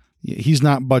he's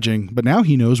not budging. But now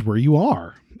he knows where you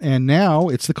are, and now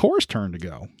it's the chorus turn to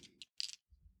go.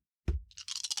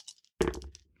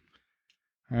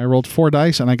 I rolled 4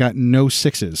 dice and I got no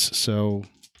 6s, so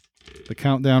the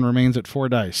countdown remains at 4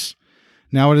 dice.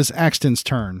 Now it is Axton's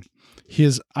turn.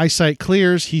 His eyesight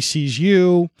clears. He sees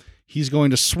you. He's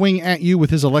going to swing at you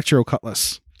with his electro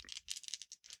cutlass.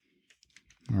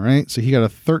 All right, so he got a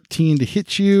 13 to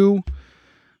hit you,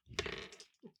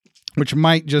 which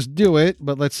might just do it,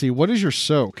 but let's see. What is your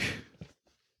soak?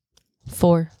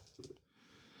 4.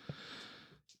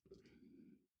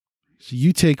 So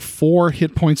you take 4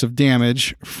 hit points of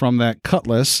damage from that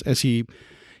cutlass as he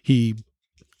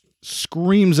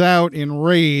screams out in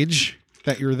rage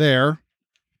that you're there.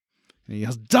 And he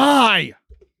yells, "Die!"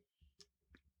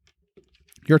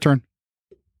 Your turn.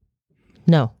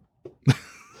 No.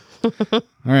 All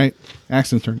right.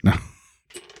 Axton's turn. No.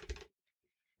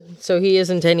 So he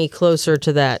isn't any closer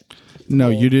to that. No,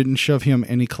 you didn't shove him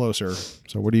any closer.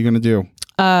 So what are you going to do?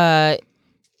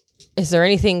 Is there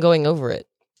anything going over it?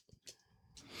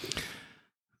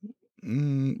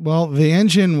 Well, the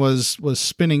engine was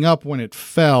spinning up when it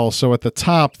fell. So at the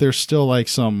top, there's still like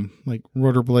some like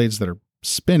rotor blades that are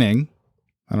spinning.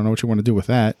 I don't know what you want to do with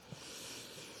that.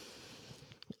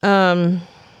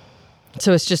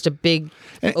 So it's just a big.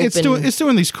 It's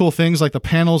doing these cool things like the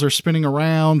panels are spinning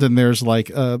around and there's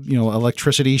like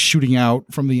electricity shooting out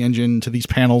from the engine to these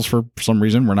panels for some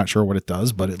reason. We're not sure what it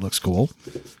does, but it looks cool.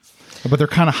 But they're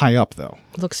kind of high up though.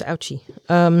 Looks ouchy.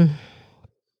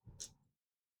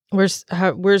 Where's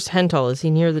Hental? Is he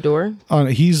near the door?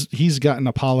 He's gotten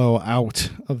Apollo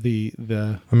out of the.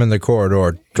 I'm in the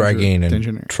corridor, dragging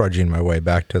and trudging my way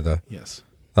back to the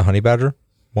honey badger.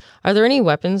 Are there any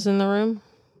weapons in the room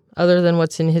other than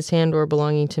what's in his hand or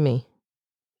belonging to me?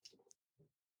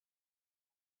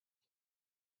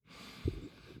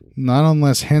 Not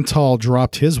unless Hental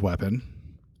dropped his weapon.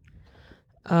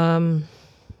 I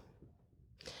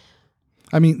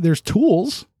mean, there's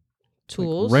tools.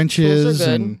 Tools. Like wrenches Tools are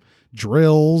good. and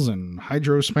drills and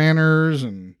hydro spanners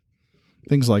and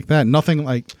things like that. Nothing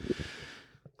like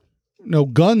no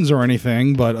guns or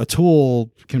anything, but a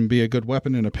tool can be a good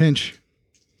weapon in a pinch.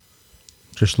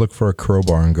 Just look for a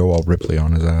crowbar and go all Ripley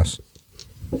on his ass.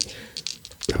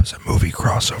 That was a movie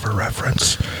crossover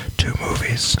reference. 2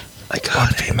 movies. One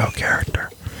female character.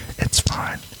 It's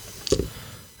fine.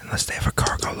 Unless they have a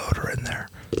cargo loader in there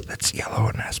that's yellow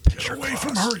and has picture claws. Away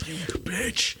from her, you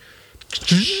bitch.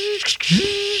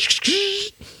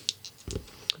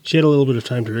 She had a little bit of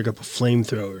time to rig up a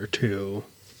flamethrower, too.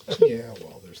 Yeah,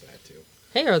 well, there's that, too.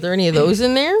 Hey, are there any of those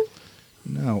in there?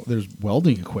 No, there's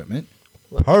welding equipment.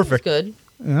 Well, perfect. That's good.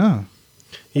 Yeah.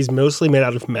 He's mostly made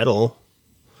out of metal.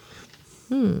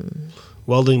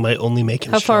 Welding might only make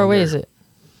him How far away is it?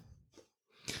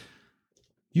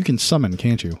 You can summon,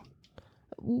 can't you?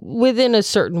 Within a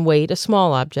certain weight, a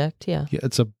small object, yeah. Yeah,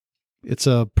 it's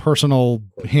a personal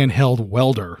handheld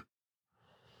welder.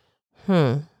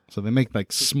 So they make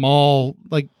like small,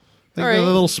 like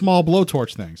little small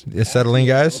blowtorch things. Acetylene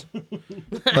guys?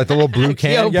 Like the little blue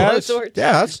can guys? Blowtorch.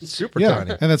 Yeah, that's super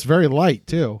tiny. And that's very light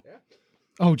too.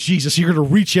 Oh Jesus, you're gonna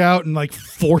reach out and like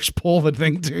force pull the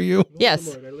thing to you.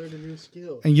 Yes. I learned a new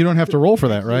skill. And you don't have to roll for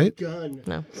that, right? Gun.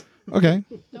 No. Okay.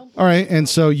 All right. And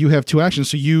so you have 2 actions.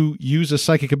 So you use a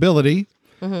psychic ability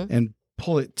and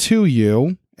pull it to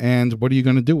you. And what are you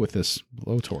going to do with this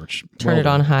blowtorch? Turn it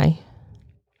on high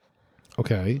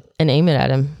Okay. and aim it at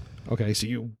him. Okay. So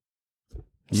you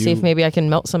See if maybe I can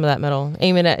melt some of that metal.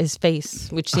 Aim it at his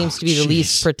face, which seems to be the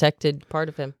least jeez. protected part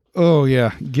of him. Oh,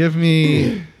 yeah. Give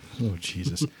me... Oh,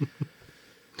 Jesus.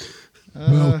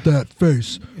 Melt that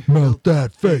face. Melt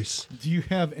that face. Do you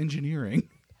have engineering?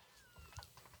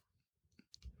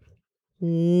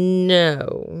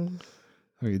 No.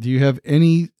 Okay, do you have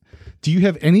any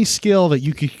skill that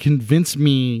you could convince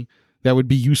me that would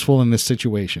be useful in this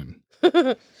situation?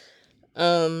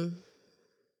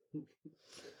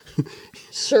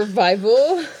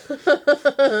 Survival.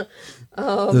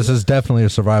 This is definitely a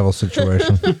survival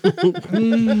situation.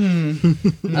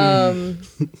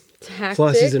 Tactics.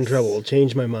 Flossy's in trouble.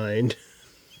 Change my mind.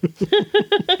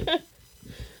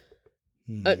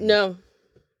 No.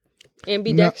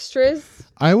 Ambidextrous.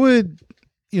 I would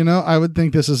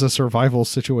think this is a survival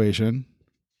situation.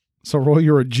 So roll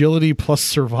your agility plus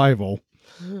survival.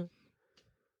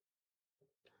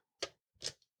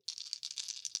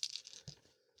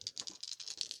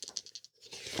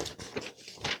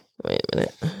 Wait a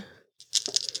minute.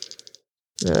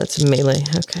 No, that's melee.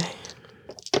 Okay.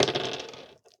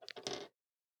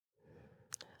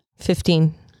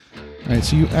 15. All right,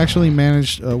 so you actually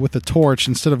managed with the torch,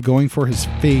 instead of going for his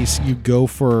face, you go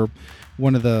for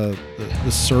one of the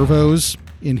servos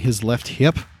in his left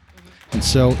hip. And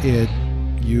so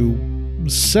you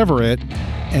sever it,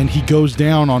 and he goes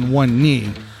down on one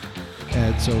knee.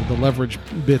 And so the leverage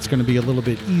bit's going to be a little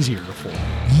bit easier for him.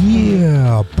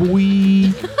 Yeah,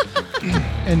 boy.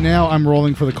 And now I'm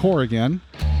rolling for the core again.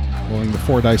 Rolling the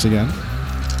 4 dice again.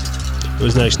 It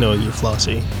was nice knowing you,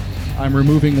 Flossy. I'm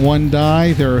removing 1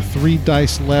 die. There are 3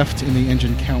 dice left in the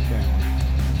engine countdown.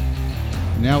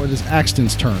 Now it is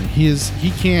Axton's turn. He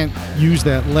can't use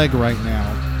that leg right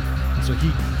now. So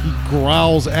he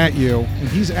growls at you, and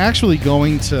he's actually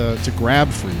going to grab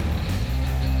for you.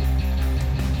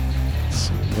 Let's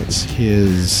see, what's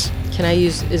his... Can I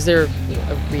use... Is there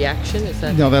a reaction? Is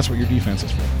that... No, that's what your defense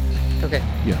is for. Okay.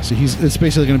 Yeah, so it's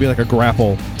basically going to be like a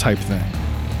grapple type thing.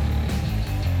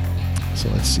 So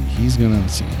let's see. He's going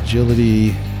to,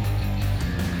 agility.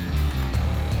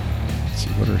 Let's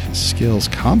see, what are his skills?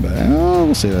 Combat. Oh,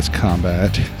 we'll say that's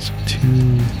combat. So 2,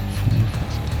 4,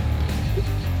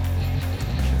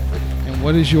 5. And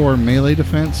what is your melee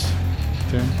defense,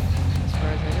 Tim? As far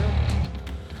as I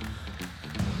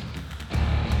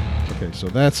know. Okay, so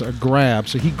that's a grab.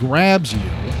 So he grabs you.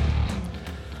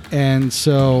 And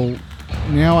so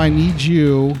now I need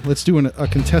you, let's do a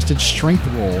contested strength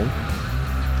roll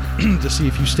to see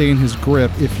if you stay in his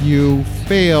grip. If you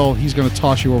fail, he's going to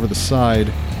toss you over the side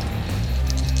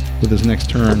with his next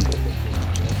turn.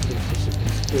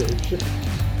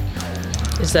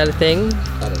 Is that a thing?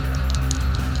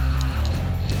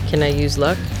 Can I use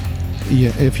luck?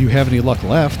 Yeah, if you have any luck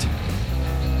left.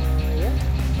 Yeah.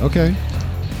 Okay.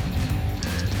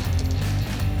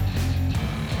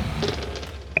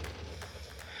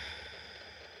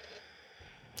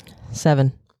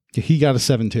 Seven. He got a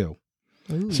 7 too.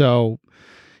 So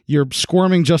you're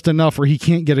squirming just enough where he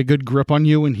can't get a good grip on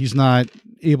you, and he's not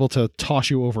able to toss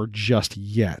you over just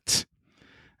yet.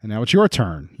 And now it's your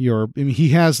turn. He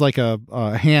has like a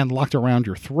hand locked around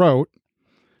your throat.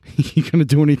 You gonna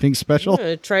do anything special? I'm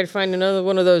gonna try to find another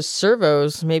one of those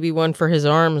servos. Maybe one for his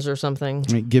arms or something.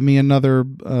 I mean, give me another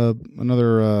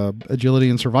agility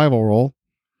and survival roll.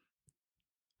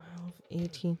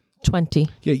 18. 20.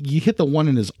 Yeah, you hit the one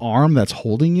in his arm that's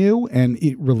holding you, and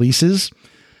it releases,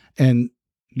 and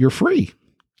you're free.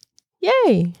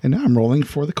 Yay! And now I'm rolling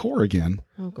for the core again,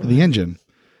 Oh, for the engine.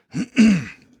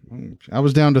 I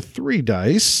was down to 3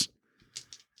 dice.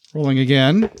 Rolling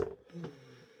again.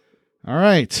 All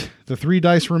right, the 3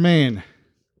 dice remain.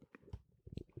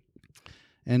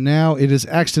 And now it is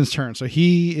Axton's turn. So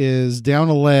he is down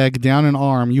a leg, down an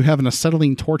arm. You have an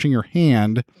acetylene torch in your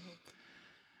hand.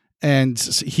 And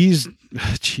he's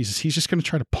just going to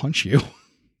try to punch you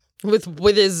With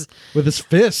his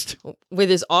fist. with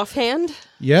his offhand?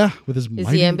 Yeah, with his Is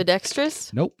mighty. he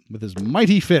ambidextrous? Nope, with his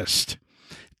mighty fist.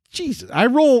 Jesus, I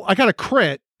got a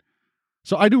crit,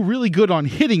 so I do really good on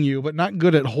hitting you, but not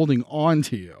good at holding on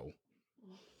to you.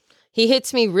 He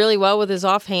hits me really well with his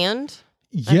offhand.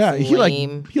 Yeah, That's he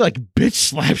lame. like bitch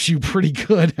slaps you pretty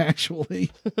good,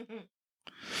 actually.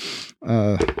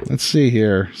 Let's see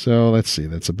here. So let's see.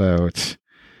 That's about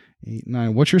 8,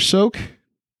 9. What's your soak?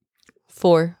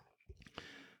 4.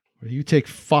 You take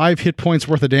 5 hit points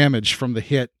worth of damage from the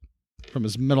hit from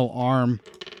his middle arm.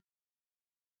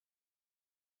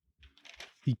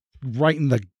 Right in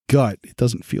the gut. It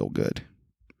doesn't feel good.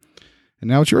 And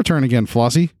now it's your turn again,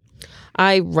 Flossy.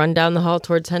 I run down the hall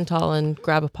towards Hental and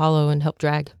grab Apollo and help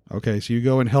drag. Okay, so you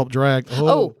go and help drag.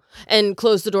 Oh, and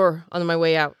close the door on my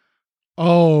way out.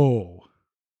 Oh.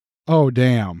 oh,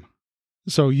 damn.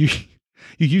 So you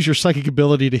use your psychic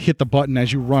ability to hit the button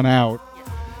as you run out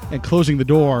and closing the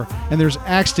door. And there's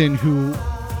Axton, who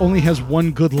only has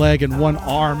one good leg and one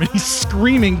arm, and he's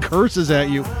screaming curses at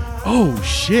you. Oh,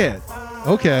 shit.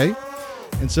 Okay.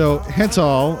 And so,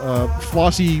 Hental,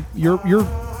 Flossy, you're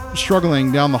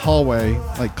struggling down the hallway,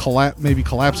 like maybe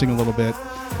collapsing a little bit.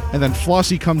 And then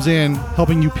Flossy comes in,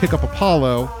 helping you pick up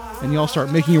Apollo, and you all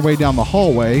start making your way down the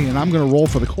hallway, and I'm going to roll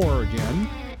for the core again.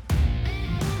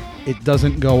 It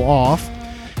doesn't go off.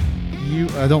 You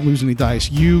don't lose any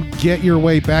dice. You get your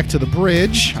way back to the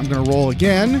bridge. I'm going to roll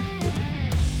again.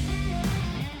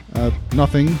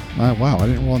 Nothing. Wow, I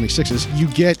didn't roll any sixes. You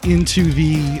get into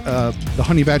the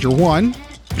Honey Badger 1.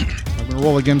 I'm going to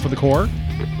roll again for the core.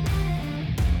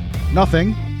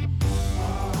 Nothing.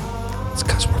 It's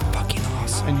because we're fucking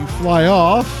awesome. And you fly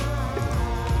off.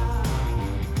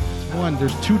 One.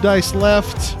 There's 2 dice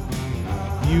left.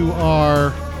 You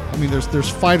are... I mean, there's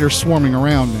fighters swarming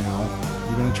around now.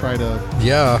 You're going to try to...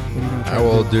 Yeah. I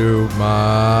will do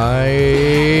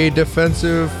my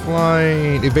defensive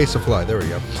flying... Evasive fly. There we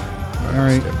go. All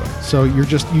right. So you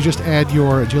just add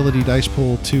your agility dice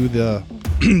pool to the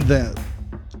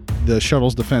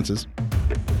shuttle's defenses.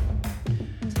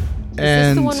 Is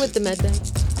this the one with the med bay?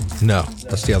 No,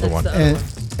 that's the other one.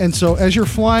 And so as you're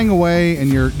flying away and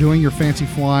you're doing your fancy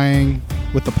flying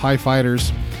with the pie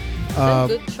fighters,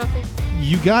 Good shuffle.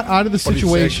 you got out of the 26,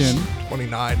 situation.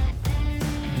 29.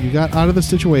 You got out of the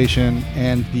situation,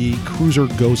 and the cruiser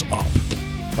goes up,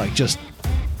 just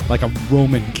like a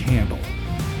Roman candle.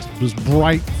 This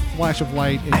bright flash of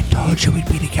light. I told you we'd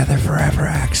be together forever,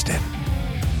 Axton.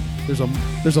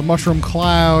 There's a mushroom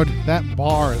cloud. That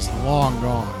bar is long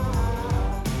gone.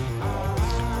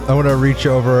 I want to reach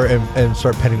over and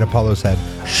start petting Apollo's head.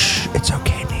 Shh, it's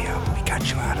okay, Neo. We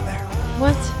got you out of there.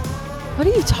 What? What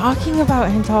are you talking about,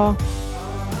 Hental?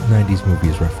 90s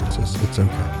movies references. It's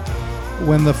okay.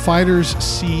 When the fighters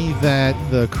see that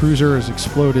the cruiser has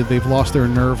exploded, they've lost their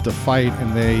nerve to fight,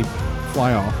 and they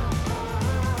fly off.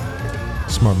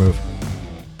 Smart move.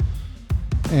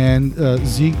 And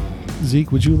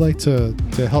Zeke, would you like to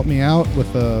help me out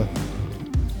with a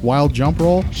wild jump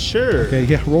roll? Sure. Okay,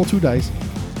 yeah, roll 2 dice.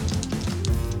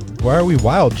 Why are we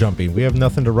wild jumping? We have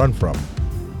nothing to run from.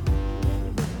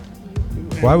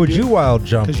 Why would you wild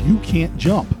jump? Because you can't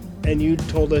jump. And you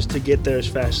told us to get there as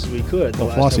fast as we could the Well,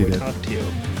 last Flossy time we did. talked to you. I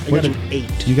What'd got an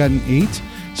 8. You got an 8.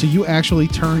 So you actually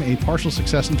turn a partial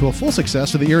success into a full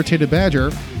success for the irritated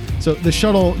badger. So the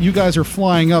shuttle, you guys are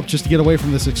flying up just to get away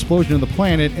from this explosion of the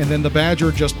planet, and then the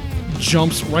badger just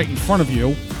jumps right in front of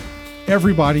you.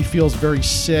 Everybody feels very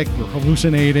sick. We're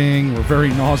hallucinating. We're very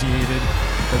nauseated.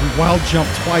 But we wild jump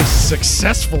twice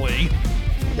successfully.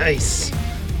 Nice.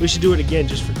 We should do it again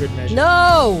just for good measure.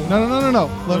 No! No.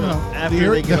 After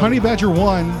they The get Honey over. Badger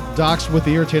 1 docks with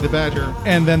the irritated badger,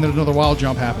 and then another wild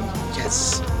jump happens.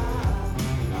 Yes.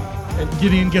 And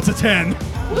Gideon gets a 10.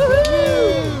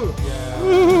 Woohoo!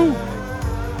 Woo!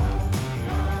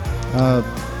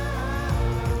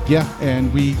 Yeah,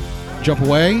 and we jump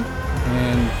away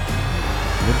and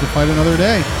live to fight another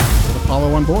day with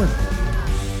Apollo on board.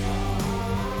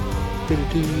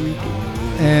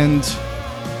 And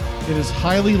it is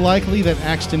highly likely that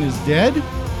Axton is dead,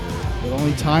 but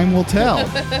only time will tell.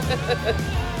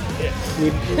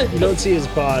 We don't see his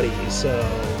body, so...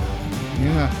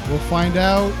 Yeah, we'll find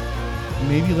out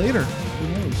maybe later. Who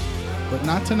knows? But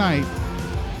not tonight,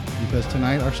 because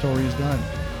tonight our story is done.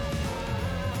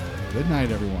 Good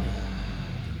night, everyone.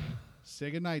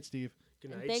 Say good night, Steve.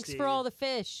 Good night, Thanks Steve. for all the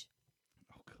fish.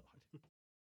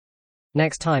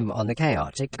 Next time on the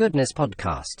Chaotic Goodness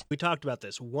Podcast. We talked about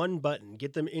this. One button.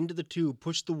 Get them into the tube.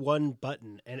 Push the one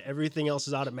button, and everything else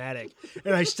is automatic.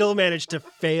 And I still managed to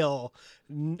fail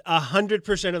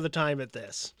 100% of the time at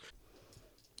this.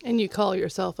 And you call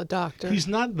yourself a doctor. He's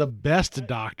not the best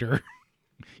doctor.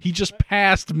 He just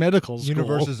passed medical school.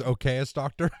 Universe's okayest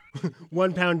doctor.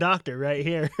 1 pound doctor right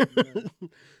here.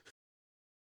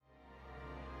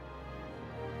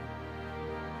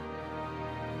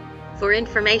 For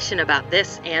information about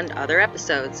this and other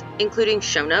episodes, including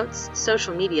show notes,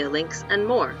 social media links, and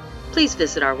more, please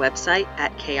visit our website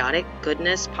at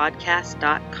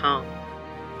chaoticgoodnesspodcast.com.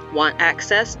 Want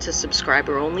access to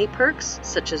subscriber-only perks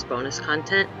such as bonus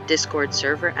content, Discord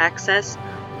server access,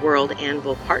 World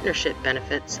Anvil partnership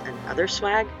benefits, and other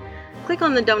swag? Click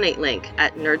on the donate link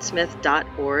at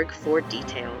nerdsmith.org for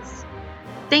details.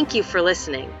 Thank you for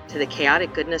listening to the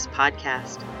Chaotic Goodness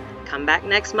Podcast. Come back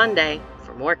next Monday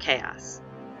for more chaos.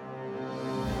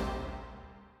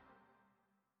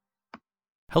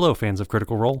 Hello, fans of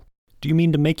Critical Role. Do you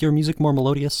mean to make your music more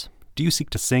melodious? Do you seek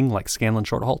to sing like Scanlan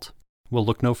Shorthalt? we'll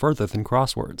look no further than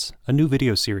Crosswords, a new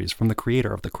video series from the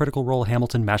creator of the Critical Role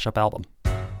Hamilton mashup album.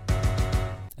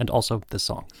 And also this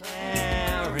song.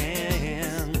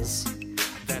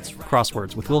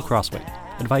 Crosswords with Will Crossway.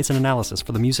 Advice and analysis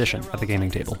for the musician at the gaming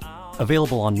table.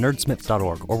 Available on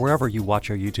nerdsmith.org or wherever you watch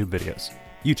your YouTube videos.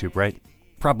 YouTube, right?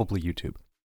 Probably YouTube.